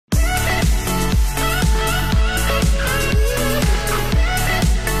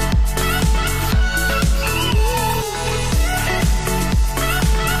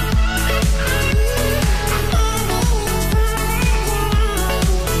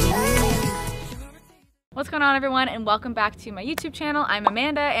What's going on, everyone, and welcome back to my YouTube channel. I'm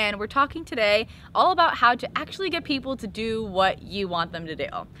Amanda, and we're talking today all about how to actually get people to do what you want them to do.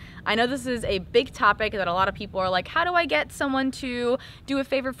 I know this is a big topic that a lot of people are like, how do I get someone to do a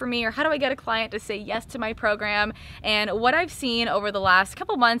favor for me, or how do I get a client to say yes to my program? And what I've seen over the last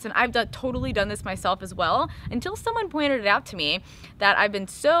couple months, and I've totally done this myself as well, until someone pointed it out to me, that I've been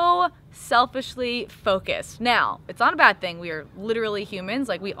so selfishly focused. Now, it's not a bad thing. We are literally humans.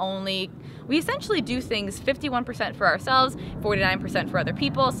 Like, we essentially do things 51% for ourselves, 49% for other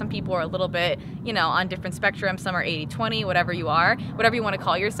people. Some people are a little bit, on different spectrums. Some are 80-20, whatever you are, whatever you want to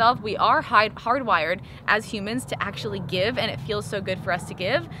call yourself. We are hardwired as humans to actually give, and it feels so good for us to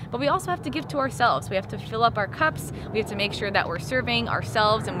give, but we also have to give to ourselves. We have to fill up our cups. We have to make sure that we're serving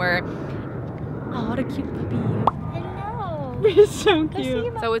ourselves, and oh, what a cute puppy. It's so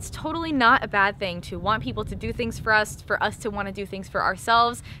cute. So it's totally not a bad thing to want people to do things for us to want to do things for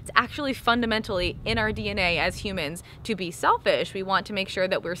ourselves. It's actually fundamentally in our DNA as humans to be selfish. We want to make sure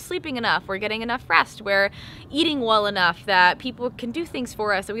that we're sleeping enough, we're getting enough rest, we're eating well enough that people can do things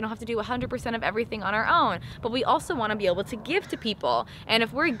for us, so we don't have to do 100% of everything on our own. But we also want to be able to give to people. And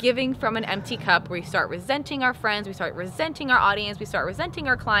if we're giving from an empty cup, we start resenting our friends, we start resenting our audience, we start resenting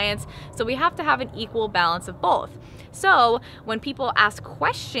our clients. So we have to have an equal balance of both. So when people ask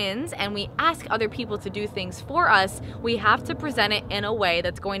questions and we ask other people to do things for us, we have to present it in a way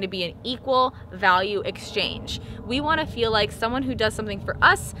that's going to be an equal value exchange. We want to feel like someone who does something for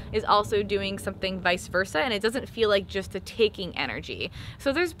us is also doing something vice versa, and it doesn't feel like just a taking energy.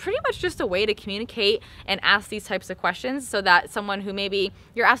 So there's pretty much just a way to communicate and ask these types of questions so that someone who maybe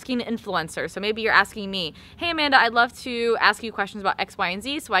you're asking an influencer, so maybe you're asking me, hey Amanda, I'd love to ask you questions about X, Y, and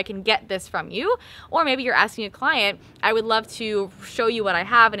Z so I can get this from you. Or maybe you're asking a client, I would love to show you what I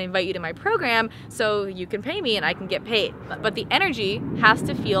have and invite you to my program so you can pay me and I can get paid. But the energy has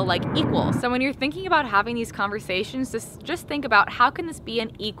to feel like equal. So when you're thinking about having these conversations, just think about how can this be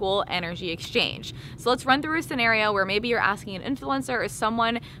an equal energy exchange. So let's run through a scenario where maybe you're asking an influencer or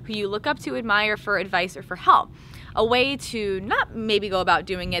someone who you look up to, admire, for advice or for help. A way to not maybe go about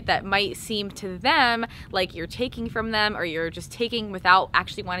doing it that might seem to them like you're taking from them or you're just taking without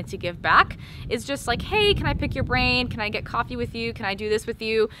actually wanting to give back is just like, hey, can I pick your brain? Can I get coffee with you? Can I do this with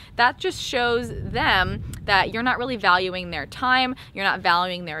you? That just shows them that you're not really valuing their time. You're not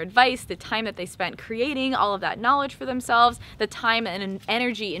valuing their advice, the time that they spent creating all of that knowledge for themselves, the time and an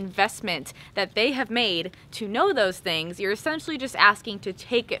energy investment that they have made to know those things. You're essentially just asking to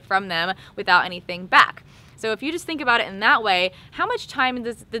take it from them without anything back. So if you just think about it in that way, how much time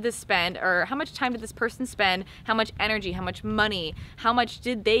did this spend, or how much time did this person spend, how much energy, how much money, how much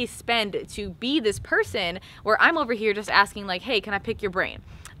did they spend to be this person, where I'm over here just asking like, hey, can I pick your brain?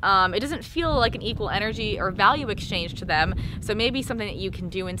 It doesn't feel like an equal energy or value exchange to them. So maybe something that you can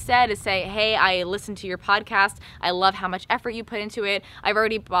do instead is say, hey, I listened to your podcast. I love how much effort you put into it. I've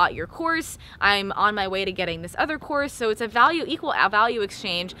already bought your course. I'm on my way to getting this other course. So it's a equal value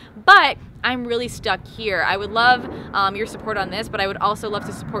exchange, but I'm really stuck here. I would love your support on this, but I would also love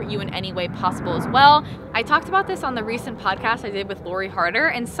to support you in any way possible as well. I talked about this on the recent podcast I did with Lori Harder,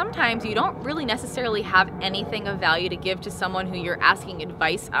 and sometimes you don't really necessarily have anything of value to give to someone who you're asking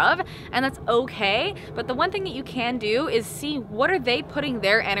advice of, and that's okay. But the one thing that you can do is see what are they putting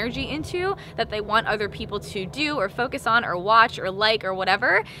their energy into that they want other people to do or focus on or watch or like or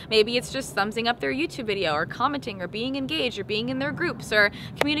whatever. Maybe it's just thumbsing up their YouTube video or commenting or being engaged or being in their groups or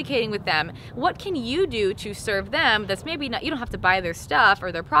communicating with them. What can you do to serve them that's maybe not, you don't have to buy their stuff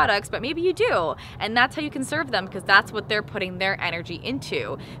or their products, but maybe you do, and that's how you can serve them because that's what they're putting their energy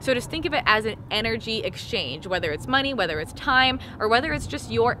into. So just think of it as an energy exchange, whether it's money, whether it's time, or whether it's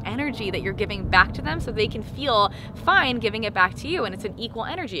just your energy that you're giving back to them so they can feel fine giving it back to you, and it's an equal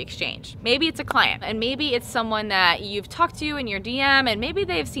energy exchange. Maybe it's a client, and maybe it's someone that you've talked to in your DM, and maybe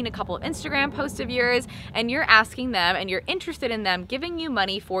they've seen a couple of Instagram posts of yours, and you're asking them and you're interested in them giving you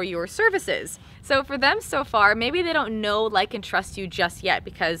money for your services. So for them so far, maybe they don't know, like, and trust you just yet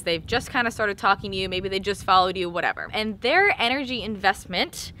because they've just kind of started talking to you, maybe they just followed you, whatever. And their energy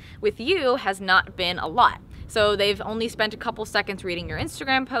investment with you has not been a lot. So they've only spent a couple seconds reading your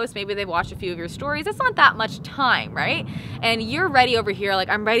Instagram post, maybe they've watched a few of your stories. That's not that much time, right? And you're ready over here, like,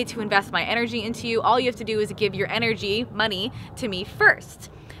 I'm ready to invest my energy into you. All you have to do is give your energy, money, to me first.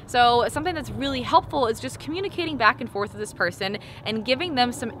 So something that's really helpful is just communicating back and forth with this person and giving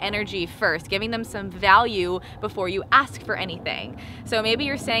them some energy first, giving them some value before you ask for anything. So maybe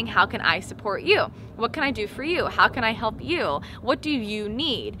you're saying, how can I support you? What can I do for you? How can I help you? What do you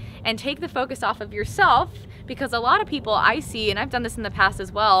need? And take the focus off of yourself, because a lot of people I see, and I've done this in the past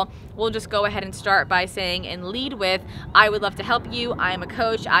as well, will just go ahead and start by saying and lead with, I would love to help you, I am a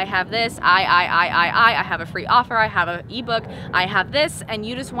coach, I have this, I have a free offer, I have an ebook, I have this, and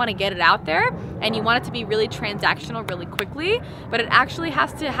you just want to get it out there, and you want it to be really transactional really quickly, but it actually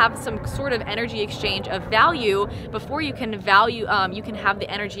has to have some sort of energy exchange of value before you can you can have the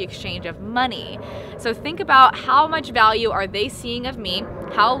energy exchange of money. So think about how much value are they seeing of me,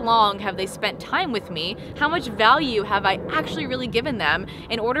 how long have they spent time with me, how much value have I actually really given them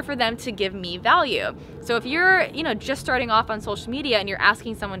in order for them to give me value. So if you're just starting off on social media and you're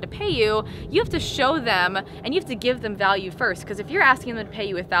asking someone to pay you, you have to show them and you have to give them value first, because if you're asking them to pay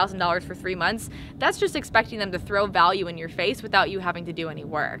you $1,000 for 3 months, that's just expecting them to throw value in your face without you having to do any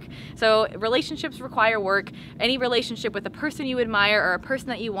work. So relationships require work. Any relationship with a person you admire or a person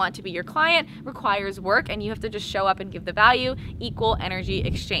that you want to be your client requires work, and you have to just show up and give the value. Equal energy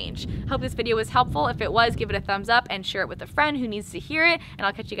exchange. Hope this video was helpful. If it was, give it a thumbs up and share it with a friend who needs to hear it, and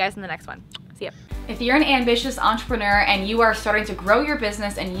I'll catch you guys in the next one. See ya. If you're an ambitious entrepreneur and you are starting to grow your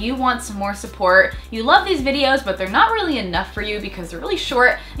business and you want some more support, you love these videos but they're not really enough for you because they're really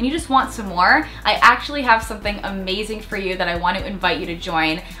short and you just want some more, I actually have something amazing for you that I want to invite you to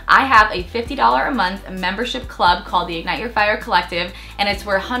join. I have a $50 a month membership club called the Ignite Your Fire Collective, and it's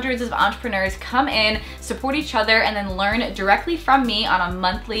where hundreds of entrepreneurs come in, support each other, and then learn directly from me on a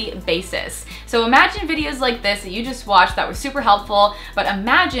monthly basis. So imagine videos like this that you just watched that were super helpful, but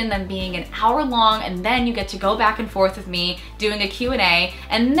imagine them being an hour long, and then you get to go back and forth with me doing a Q&A,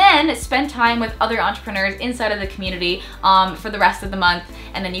 and then spend time with other entrepreneurs inside of the community for the rest of the month,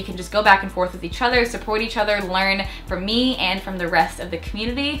 and then you can just go back and forth with each other, support each other, learn from me and from the rest of the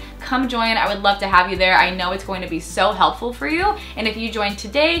community. Come join. I would love to have you there. I know it's going to be so helpful for you, and if you join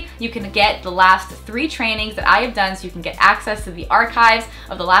today, you can get the last 3 trainings that I have done, so you can get access to the archives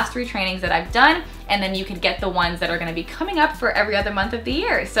of the last 3 trainings that I've done, and then you can get the ones that are going to be coming up for every other month of the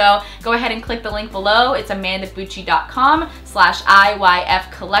year. So go ahead and click the link below. It's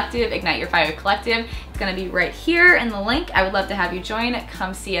amandabucci.com/IYF Collective, Ignite Your Fire Collective. It's going to be right here in the link. I would love to have you join.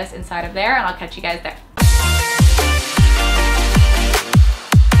 Come see us inside of there, and I'll catch you guys there.